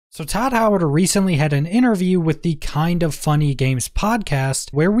So Todd Howard recently had an interview with the Kind of Funny Games podcast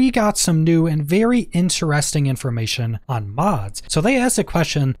where we got some new and very interesting information on mods. So they asked a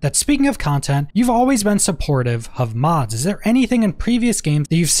question that, speaking of content, you've always been supportive of mods. Is there anything in previous games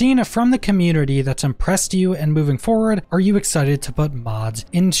that you've seen from the community that's impressed you, and moving forward, are you excited to put mods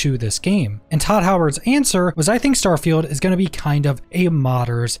into this game? And Todd Howard's answer was, I think Starfield is going to be kind of a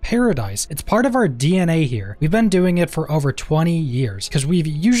modder's paradise. It's part of our DNA here. We've been doing it for over 20 years because we've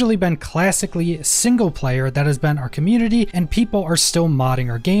usually been classically single player. That has been our community, and people are still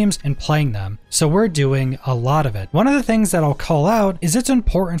modding our games and playing them. So we're doing a lot of it. One of the things that I'll call out is it's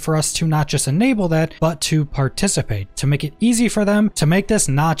important for us to not just enable that, but to participate, to make it easy for them, to make this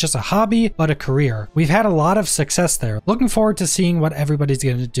not just a hobby, but a career. We've had a lot of success there. Looking forward to seeing what everybody's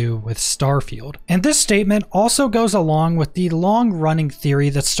going to do with Starfield. And this statement also goes along with the long-running theory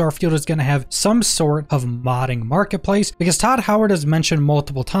that Starfield is going to have some sort of modding marketplace, because Todd Howard has mentioned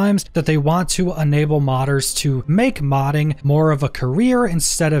multiple times that they want to enable modders to make modding more of a career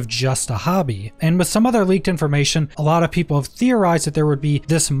instead of just a hobby. And with some other leaked information, a lot of people have theorized that there would be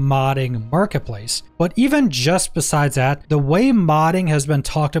this modding marketplace. But even just besides that, the way modding has been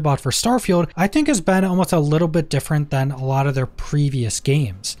talked about for Starfield, I think has been almost a little bit different than a lot of their previous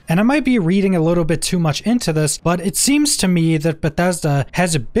games. And I might be reading a little bit too much into this, but it seems to me that Bethesda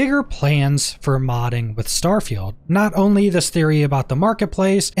has bigger plans for modding with Starfield. Not only this theory about the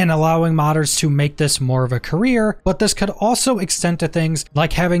marketplace and allowing modders to make this more of a career, but this could also extend to things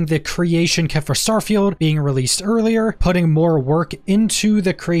like having the creation kit for Starfield being released earlier, putting more work into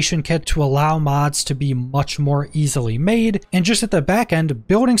the creation kit to allow mods to be much more easily made, and just at the back end,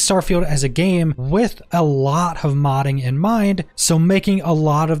 building Starfield as a game with a lot of modding in mind, so making a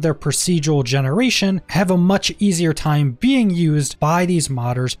lot of their procedural generation have a much easier time being used by these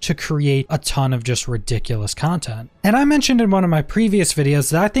modders to create a ton of just ridiculous content. And I mentioned in one of my previous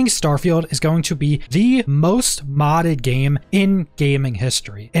videos that I think Starfield is going to be the most modded game in gaming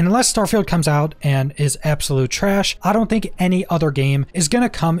history. And unless Starfield comes out and is absolute trash, I don't think any other game is going to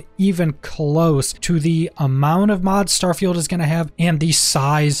come even close to the amount of mods Starfield is going to have and the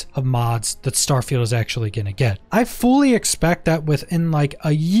size of mods that Starfield is actually going to get. I fully expect that within like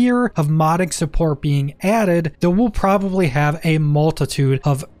a year of modding support being added, that we'll probably have a multitude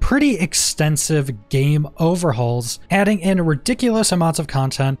of pretty extensive game overhauls, adding in ridiculous amounts of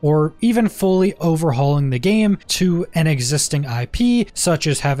content, or even fully overhauling the game to an existing IP, such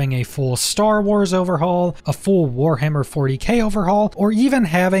as having a full Star Wars overhaul, a full Warhammer 40k overhaul, or even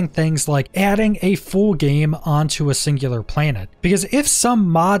having things like adding a full game onto a singular planet. Because if some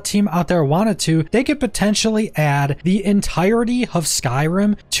mod team out there wanted to, they could potentially add the entirety of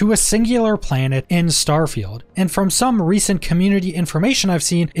Skyrim to a singular planet in Starfield. And from some recent community information I've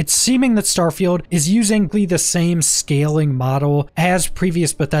seen, it's seeming that Starfield is using the same scaling model as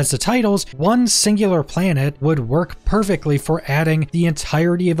previous Bethesda titles. One singular planet would work perfectly for adding the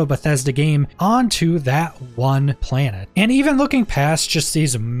entirety of a Bethesda game onto that one planet. And even looking past just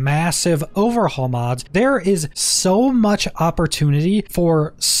these massive overhaul mods, there is so much opportunity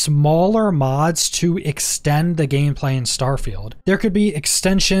for smaller mods to extend the gameplay in Starfield. There could be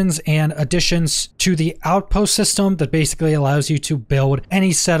extensions and additions to the outpost system that basically allows you to build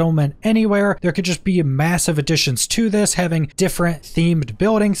any settlement anywhere. There could just be massive additions to this, having different themed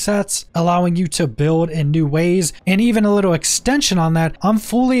building sets, allowing you to build in new ways, and even a little extension on that. I'm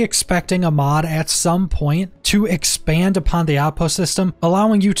fully expecting a mod at some point to expand upon the outpost system,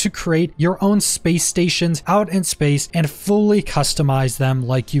 allowing you to create your own space stations out in space and fully customize them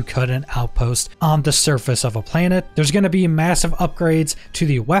like you could an outpost on the surface of a planet. There's going to be massive upgrades to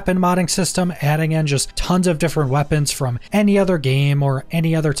the weapon modding system, adding in just tons of different weapons from any other game or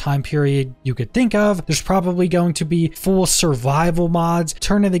any other time period you could think of. There's probably going to be full survival mods,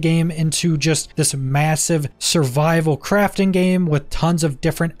 turning the game into just this massive survival crafting game with tons of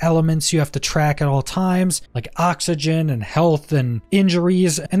different elements you have to track at all times, like oxygen and health and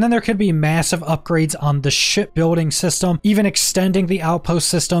injuries. And then there could be massive upgrades on the shipbuilding system, even extending the outpost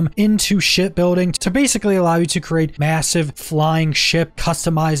system into shipbuilding to basically allow you to create massive flying ship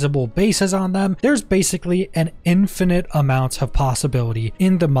customizable bases on them. There's basically an infinite amount of possibility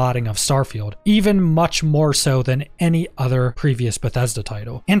in the modding of Starfield, even much more so than any other previous Bethesda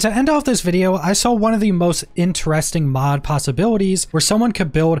title. And to end off this video, I saw one of the most interesting mod possibilities where someone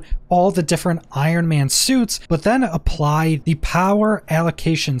could build all the different Iron Man suits suits, but then apply the power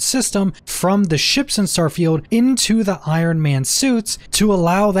allocation system from the ships in Starfield into the Iron Man suits to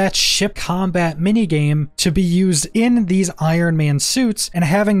allow that ship combat minigame to be used in these Iron Man suits, and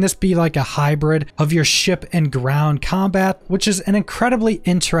having this be like a hybrid of your ship and ground combat, which is an incredibly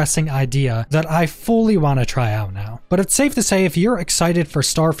interesting idea that I fully want to try out now. But it's safe to say if you're excited for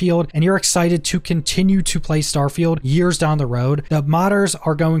Starfield and you're excited to continue to play Starfield years down the road, the modders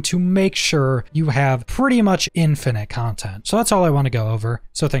are going to make sure you have pretty much infinite content. So that's all I want to go over.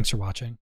 So thanks for watching.